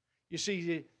 You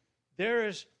see, there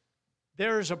is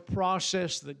a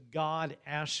process that God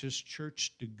asks His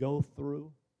church to go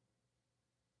through,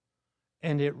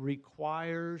 and it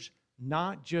requires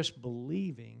not just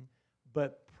believing,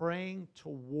 but praying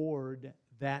toward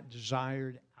that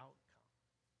desired outcome.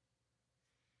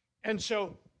 And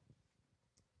so,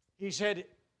 he said, the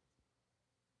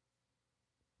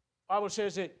Bible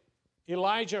says that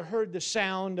Elijah heard the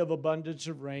sound of abundance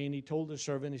of rain. He told his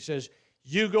servant, he says,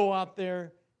 you go out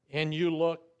there and you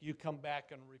look, you come back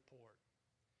and report.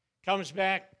 Comes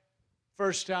back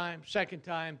first time, second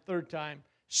time, third time,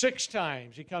 6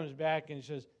 times. He comes back and he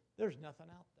says, there's nothing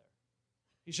out there.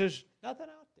 He says, nothing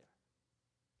out there.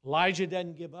 Elijah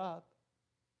doesn't give up.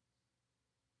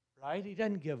 Right? He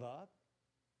doesn't give up.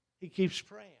 He keeps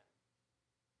praying.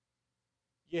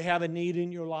 You have a need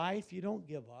in your life, you don't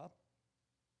give up.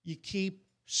 You keep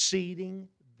seeding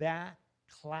that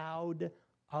cloud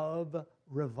of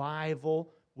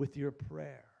revival with your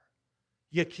prayer.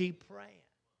 You keep praying.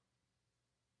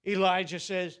 Elijah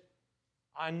says,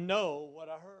 I know what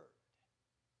I heard.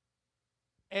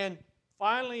 And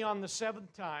finally, on the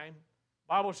 7th time, the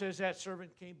Bible says that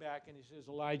servant came back and he says,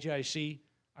 Elijah, I see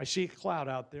a cloud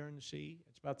out there in the sea.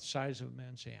 It's about the size of a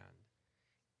man's hand.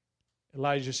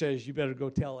 Elijah says, you better go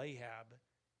tell Ahab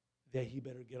that he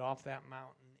better get off that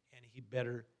mountain and he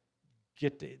better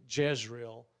get to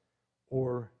Jezreel,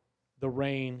 or the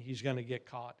rain, he's going to get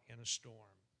caught in a storm.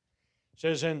 It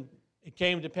says, and it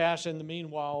came to pass in the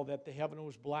meanwhile that the heaven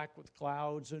was black with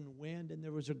clouds and wind, and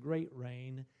there was a great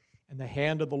rain, and the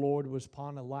hand of the Lord was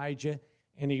upon Elijah,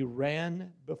 and he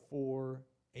ran before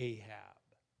Ahab.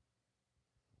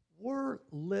 We're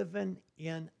living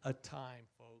in a time,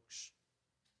 folks,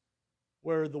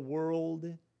 where the world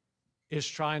is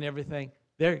trying everything.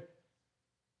 They're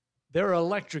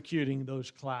electrocuting those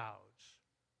clouds.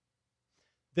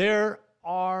 There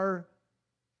are,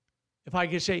 if I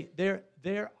could say, they're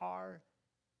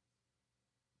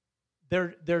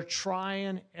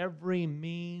trying every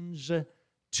means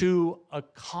to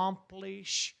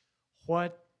accomplish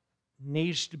what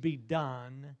needs to be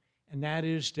done, and that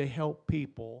is to help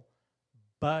people,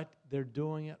 but they're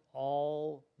doing it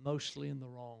all mostly in the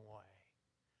wrong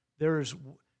way.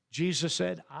 Jesus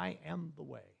said, I am the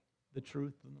way, the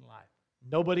truth, and the life.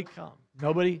 Nobody come.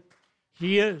 Nobody.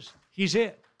 He is. He's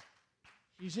it.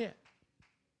 He's it.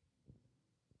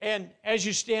 And as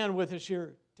you stand with us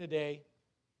here today,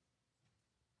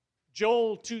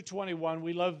 Joel 2:21,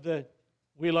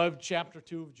 we love chapter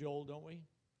 2 of Joel, don't we?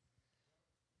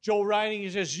 Joel writing, he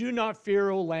says, do not fear,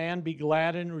 O land, be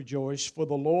glad and rejoice, for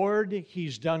the Lord,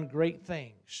 He's done great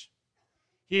things.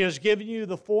 He has given you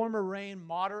the former rain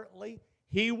moderately.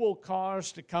 He will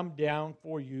cause to come down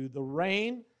for you the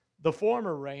rain, the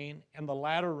former rain, and the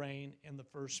latter rain in the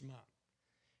first month.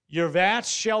 Your vats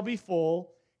shall be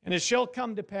full, and it shall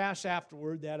come to pass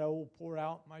afterward that I will pour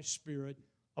out my Spirit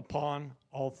upon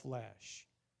all flesh.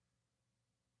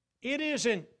 It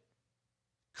isn't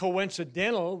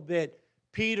coincidental that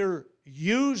Peter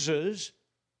uses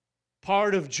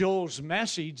part of Joel's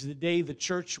message the day the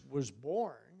church was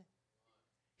born.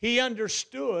 He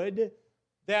understood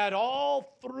that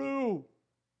all through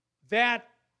that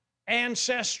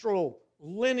ancestral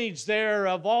lineage there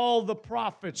of all the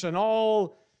prophets and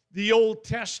all the Old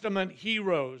Testament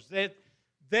heroes, that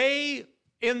they,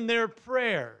 in their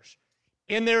prayers,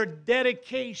 in their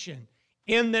dedication,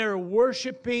 in their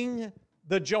worshiping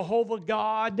the Jehovah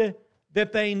God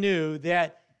that they knew,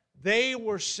 that they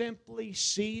were simply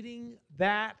seeding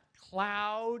that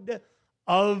cloud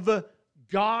of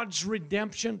God's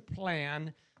redemption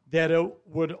plan that it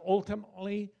would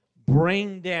ultimately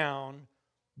bring down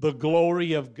the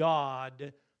glory of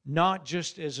God, not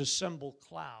just as a symbol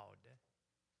cloud,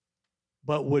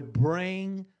 but would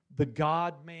bring the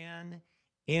God-man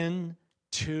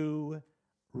into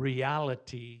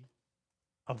reality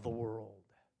of the world.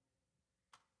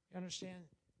 You understand?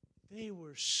 They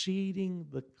were seeding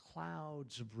the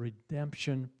clouds of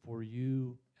redemption for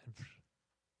you and for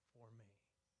me.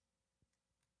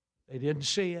 They didn't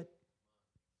see it.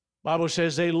 The Bible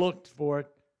says they looked for it.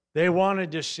 They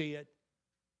wanted to see it.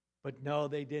 But no,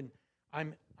 they didn't.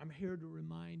 I'm here to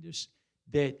remind us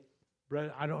that,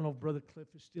 I don't know if Brother Cliff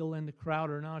is still in the crowd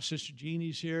or not. Sister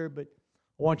Jeannie's here, but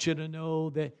I want you to know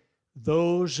that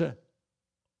those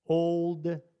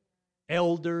old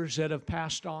elders that have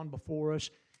passed on before us,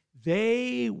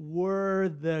 They were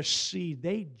the seed.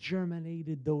 They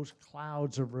germinated those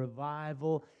clouds of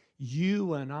revival.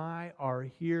 You and I are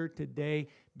here today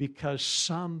because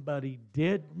somebody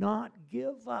did not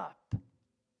give up.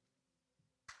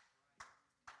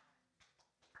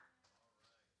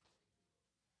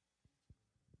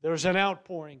 There's an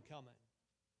outpouring coming.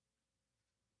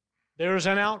 There's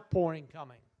an outpouring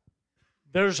coming.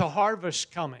 There's a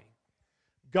harvest coming.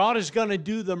 God is going to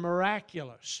do the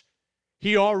miraculous.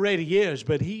 He already is,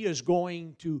 but He is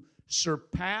going to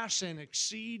surpass and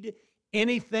exceed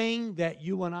anything that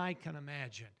you and I can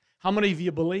imagine. How many of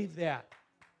you believe that?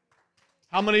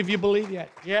 How many of you believe that?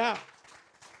 Yeah.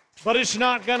 But it's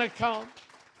not going to come.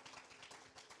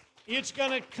 It's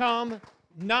going to come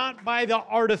not by the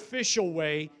artificial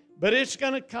way, but it's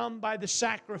going to come by the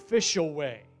sacrificial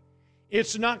way.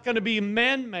 It's not going to be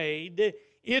man-made.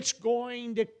 It's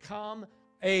going to come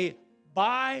a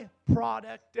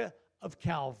byproduct of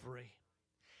Calvary.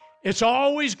 It's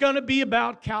always going to be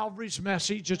about Calvary's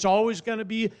message. It's always going to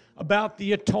be about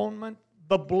the atonement,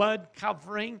 the blood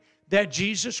covering that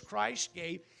Jesus Christ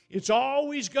gave. It's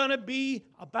always going to be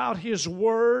about His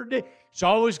Word. It's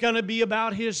always going to be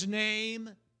about His name.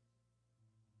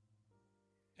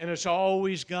 And it's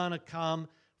always going to come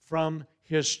from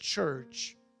His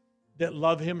church that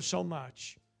love Him so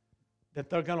much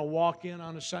that they're going to walk in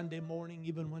on a Sunday morning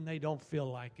even when they don't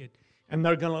feel like it. And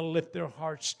they're going to lift their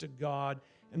hearts to God.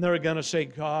 And they're going to say,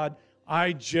 God,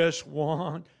 I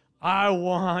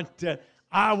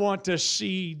want to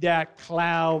see that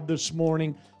cloud this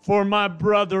morning for my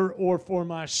brother or for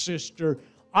my sister.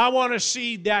 I want to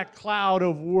see that cloud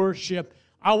of worship.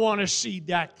 I want to see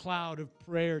that cloud of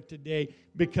prayer today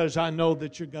because I know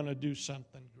that you're going to do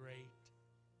something great.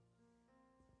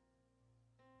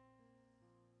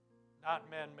 Not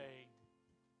man-made.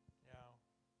 No.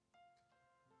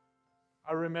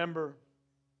 I remember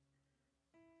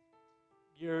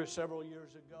several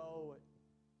years ago,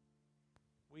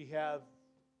 we have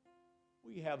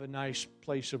a nice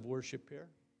place of worship here.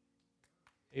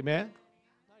 Amen?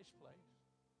 Nice place.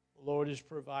 The Lord has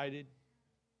provided.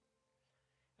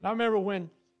 And I remember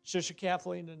when Sister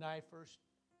Kathleen and I first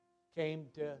came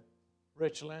to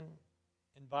Richland,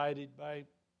 invited by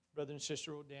Brother and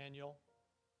Sister O'Daniel,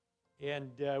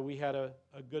 and we had a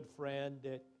good friend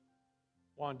that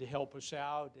wanted to help us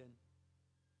out, and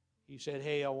he said,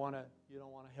 "Hey, I want to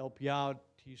help you out."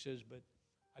 He says, "But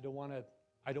I don't want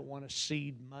to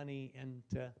seed money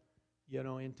into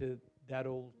that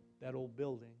old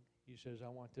building." He says, "I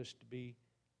want this to be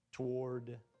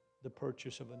toward the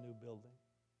purchase of a new building."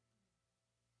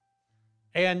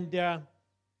 And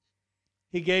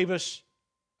he gave us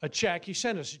a check. He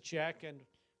sent us a check, and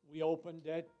we opened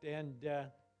it, and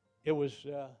it was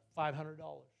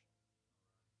 $500.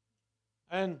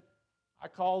 And I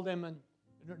called him, and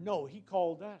no, he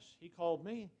called us. He called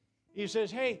me. He says,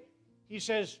 "Hey," he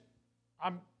says,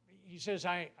 I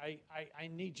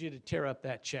need you to tear up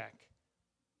that check."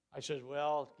 I said,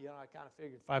 "Well, I kind of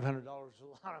figured $500 was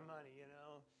a lot of money,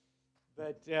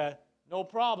 but no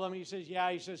problem." He says,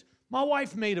 "Yeah." He says, "My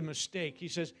wife made a mistake." He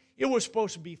says, "It was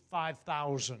supposed to be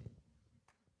 $5,000."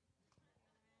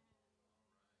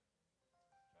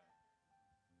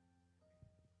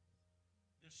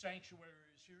 The sanctuary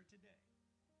is here today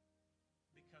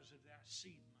because of that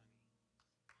seed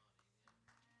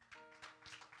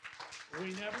money.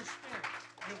 We never spent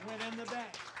it. It went in the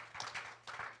bank.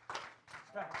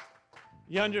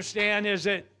 You understand, is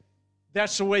that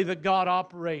that's the way that God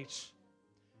operates.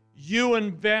 You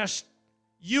invest.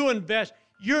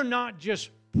 You're not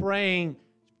just praying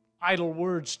idle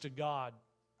words to God.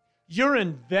 You're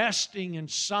investing in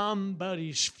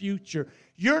somebody's future.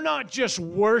 You're not just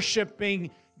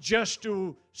worshiping just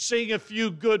to sing a few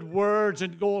good words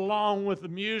and go along with the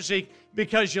music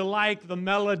because you like the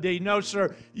melody. No,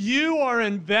 sir. You are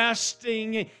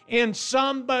investing in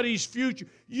somebody's future.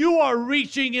 You are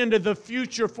reaching into the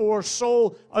future for a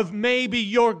soul of maybe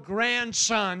your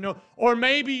grandson, or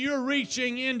maybe you're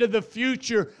reaching into the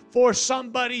future for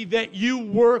somebody that you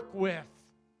work with.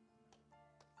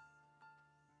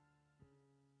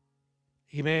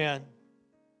 Amen.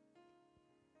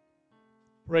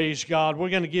 Praise God. We're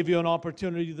going to give you an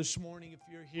opportunity this morning if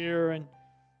you're here, and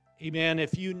amen,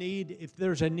 if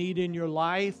there's a need in your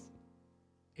life,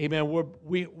 amen,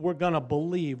 we're going to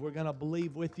believe. We're going to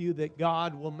believe with you that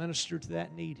God will minister to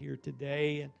that need here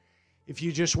today. And if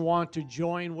you just want to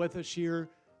join with us here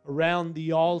around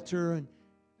the altar and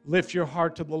lift your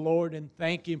heart to the Lord and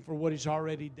thank Him for what He's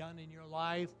already done in your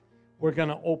life, we're going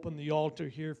to open the altar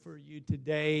here for you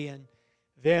today. And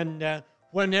then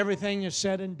when everything is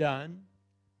said and done,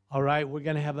 all right, we're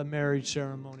going to have a marriage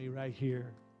ceremony right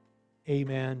here.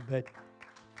 Amen.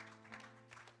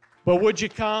 But would you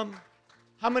come?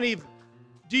 How many,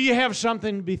 do you have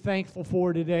something to be thankful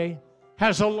for today?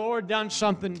 Has the Lord done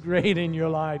something great in your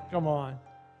life? Come on.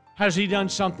 Has He done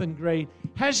something great?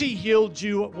 Has He healed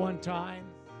you at one time?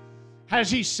 Has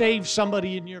He saved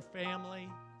somebody in your family?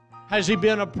 Has He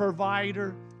been a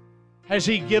provider? Has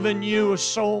He given you a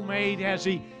soulmate? Has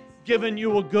He given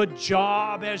you a good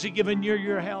job? Has He given you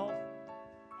your health?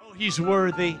 Oh, He's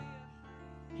worthy.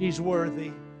 He's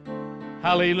worthy.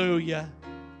 Hallelujah.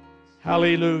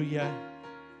 Hallelujah.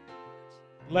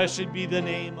 Blessed be the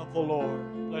name of the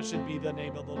Lord. Blessed be the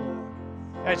name of the Lord.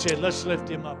 That's it. Let's lift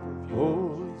Him up.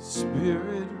 Holy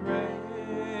Spirit, rain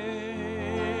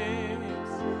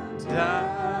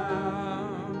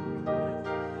down.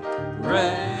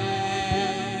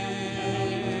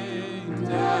 Rain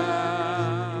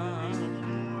down.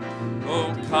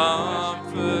 Oh,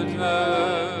 Comforter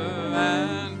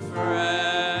and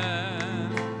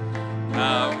friend,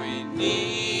 how we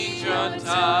need your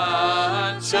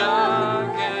touch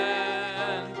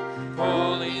again.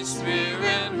 Holy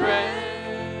Spirit, rain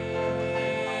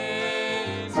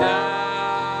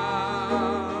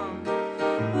down.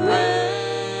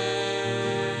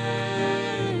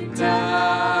 Rain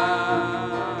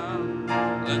down.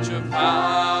 Let your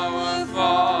power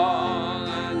fall,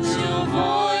 let your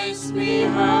voice be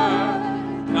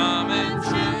heard. Come and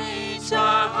change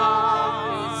our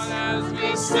heart as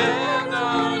we stand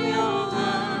on your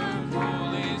word.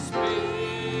 Holy Spirit,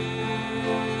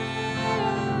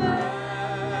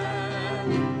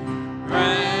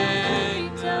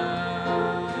 rain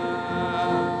down.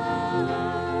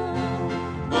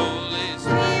 Holy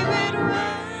Spirit,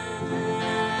 rain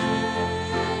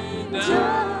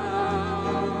down.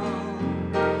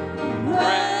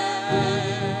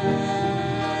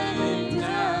 Rain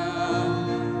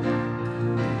down.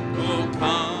 Oh,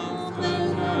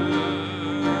 Comforter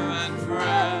and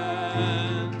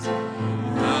friend,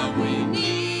 how we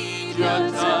need your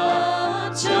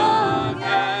touch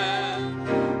again.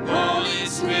 Holy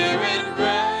Spirit,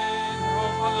 rain,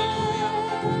 oh hallelujah,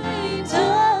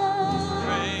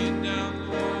 rain down,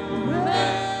 Lord,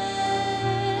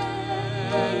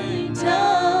 rain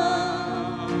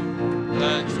down.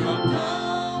 Let your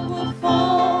power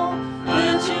fall,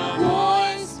 let your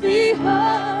voice be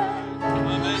heard.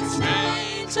 Come and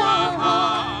change our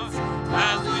hearts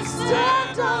as we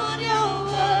stand on your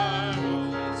word.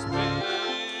 Holy Spirit,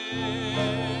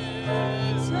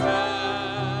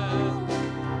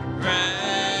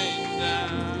 rain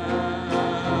down.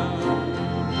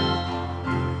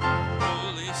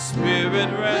 Holy Spirit,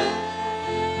 rain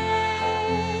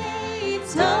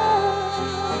down.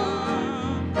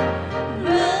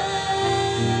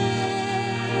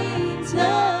 Rain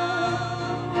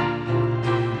down.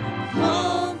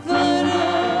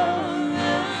 Comforter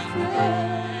and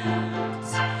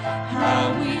friends, how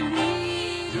we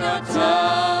need your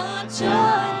touch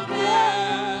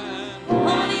again.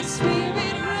 Holy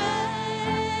Spirit,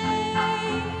 rain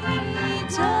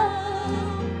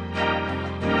down.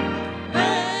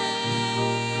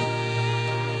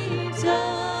 Rain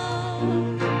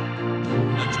down.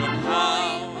 Let your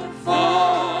power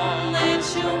fall, let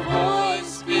your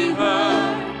voice be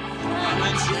heard. Come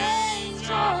and change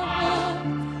our heart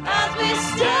as we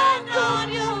stand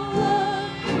on your word.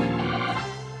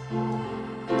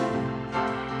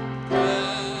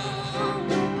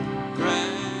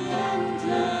 Rain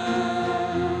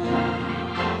down.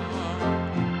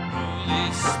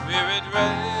 Holy Spirit,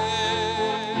 rain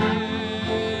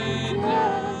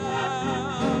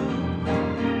down.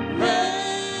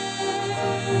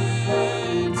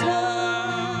 Rain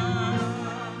down.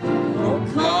 Oh,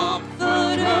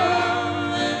 Comforter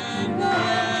and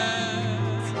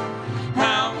friend,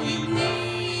 how we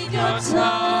need your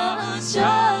touch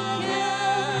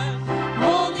again.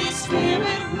 Holy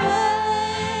Spirit, rain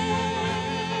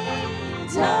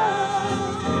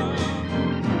down.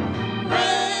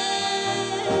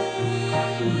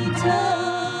 Rain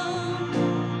down.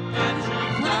 Let your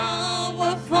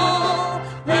power fall,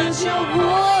 let your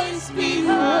voice be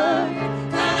heard.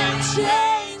 Come and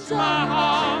change our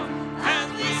heart as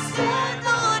we stand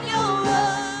on your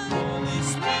word. Holy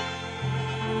Spirit,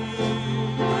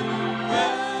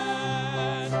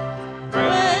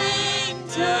 rain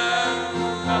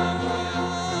down.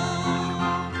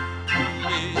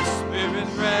 Holy Spirit,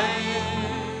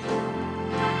 rain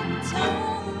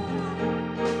down.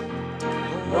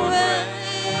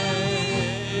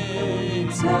 Rain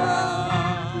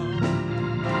down.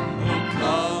 Oh,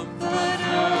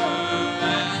 Comforter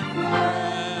and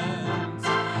friend,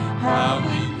 how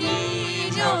we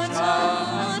need your touch